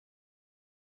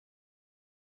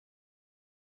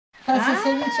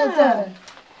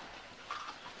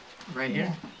Right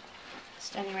here?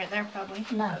 Standing right there, probably.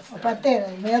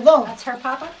 That's her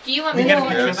papa? Do you want me We to got a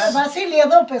picture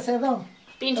of that?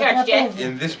 be in charge, Jay?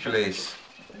 In this place.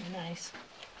 Nice.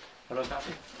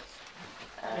 Photocopy?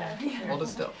 Hold it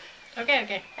still.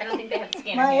 Okay. I don't think they have a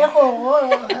scanner here.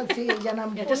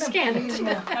 Yeah, just scan it.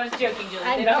 I was joking, Julie.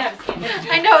 They don't have a scanner.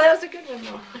 I know, that was a good one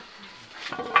though.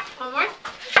 One more?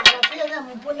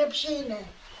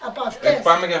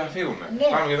 Πάμε και θα φύγουμε.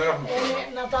 Πάμε και δεν έχουμε χρόνο.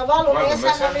 Να τα βάλω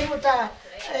μέσα να μην μου τα...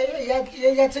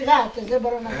 για τις γάτες, δεν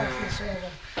μπορώ να τα αφήσω εδώ.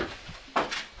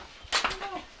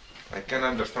 I can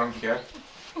understand her.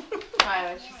 Why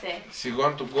would she say? She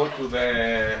want to go to the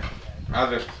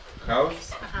other house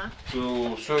to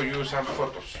show you some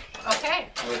photos. Okay.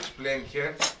 To explain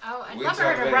here. Oh, I'd which love for her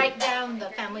are to they. write down the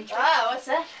family tree. Oh, what's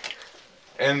that?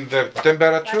 And the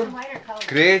temperature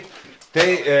create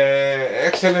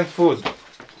excellent food.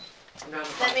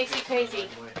 That makes you crazy.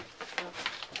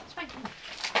 It's fine.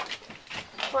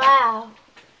 Wow.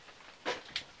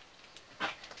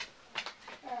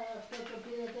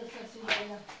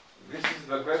 This is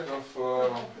the bed of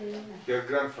her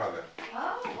grandfather.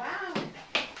 Oh, wow.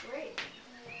 Great.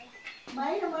 Μα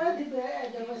είναι μόνο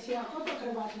εντυπωσιακό το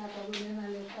κρεβάτι να το δουν ένα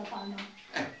λεπτό πάνω.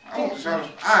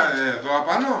 Εδώ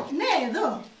απάνω. Ναι, εδώ.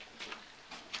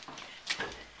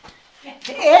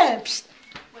 Ψτ.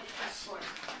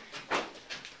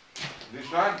 This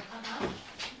one?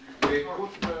 They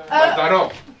put Mataro.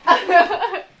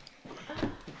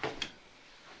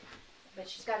 But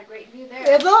she's got a great view there.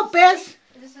 Εδώ πες,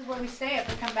 This is where we stay if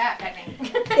we come back, I think.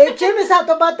 Κοιμήσα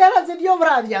τον πατέρα σε 2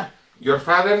 βράδια. Your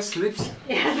father sleeps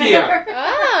here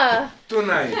Ah.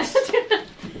 tonight.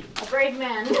 A brave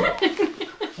man.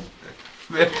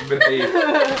 Very brave.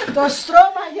 Το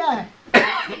στρώμα, γεια.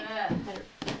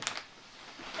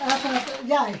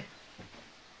 Γεια.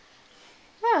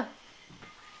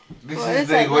 This is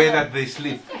the way that they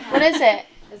sleep. What is it?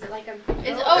 Is it like a...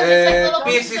 It's like little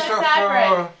Pieces pieces of of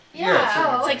fabric. yes.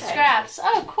 Oh, it's like scraps.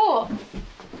 Oh, cool.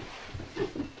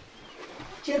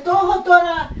 Και το έχω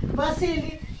τώρα,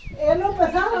 Βασίλη, ενώ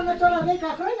πεθάνομαι τώρα 10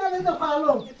 χρόνια δεν το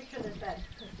χαλώ. Get a picture of this bed.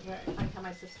 This is where I tell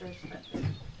my sisters that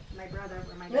my brother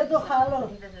or my Δεν το χαλώ.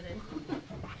 he visited.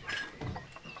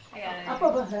 I got it. Από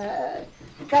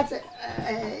κάτσε,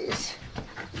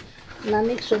 να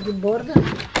ανοίξω την πόρτα,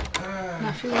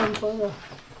 να φύγω από εδώ.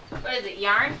 What is it,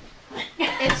 yarn?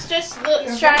 It's just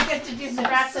little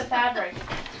scraps of fabric.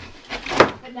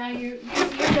 But now you're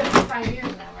here for 5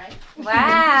 years now, right?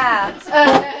 Wow.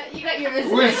 You got your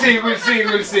visit.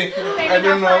 We'll see. I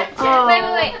don't know. Oh.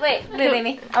 Wait. Move,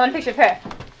 Amy. I want a picture of her.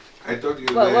 I told you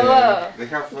Whoa. they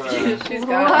have She's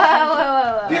gone.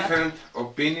 Whoa. different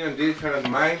opinion, different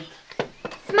mind.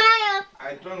 Smile.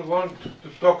 I don't want to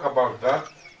talk about that.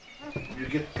 You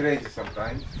get crazy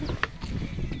sometimes.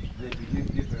 They believe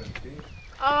different things.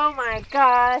 Oh my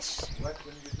gosh. What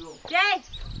can you do? Jay.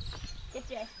 Get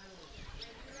Jay.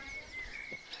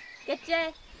 Get Jay.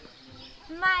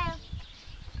 Smile.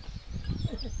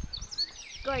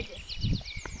 Gorgeous.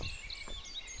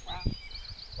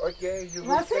 Okay, you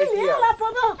will stay Βασίλη, here. έλα από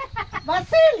εδώ.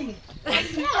 Βασίλη,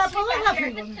 έλα από εδώ να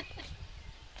φύγουμε.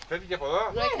 Φεύγει από εδώ.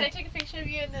 Can I take a picture of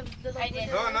you in the I did.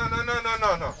 No.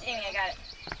 Amy, I got it.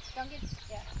 Don't get.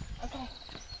 Yeah. Okay.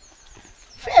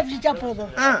 Φεύγει και από εδώ.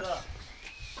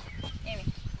 Amy.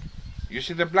 You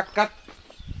see the black cat?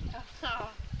 Oh.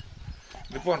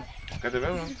 Λοιπόν,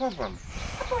 κατεβαίνουμε αυτό θα πάμε.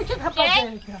 Από εκεί θα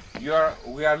πάτε.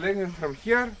 We are learning from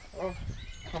here or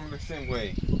from the same way?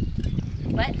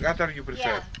 What? What are you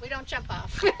prefer? We don't jump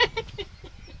off.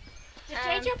 Did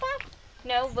Jay jump off?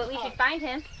 No, but we should find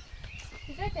him.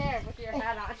 He's right there with your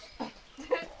hat on.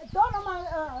 Το όνομα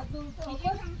του...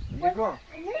 Νίκο.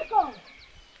 Νίκο,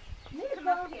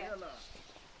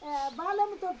 βάλε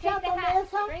μου το πιάτο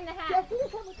μέσα και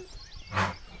κλείσε μου το...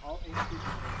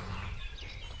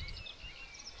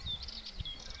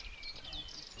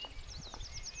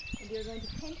 And you're going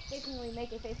to painstakingly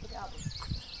make a Facebook album.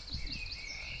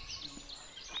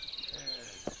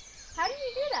 How did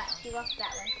you do that? He walked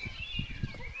that way.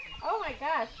 Oh my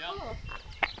gosh, cool.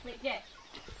 Wait, Jay.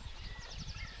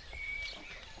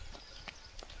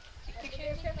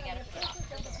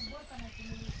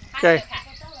 Okay.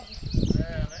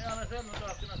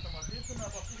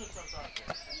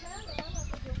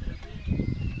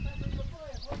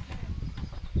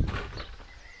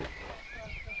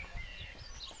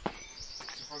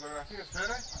 Φωτογραφίες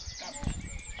φέρε.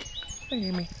 Hey,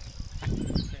 Amy.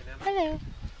 Hello.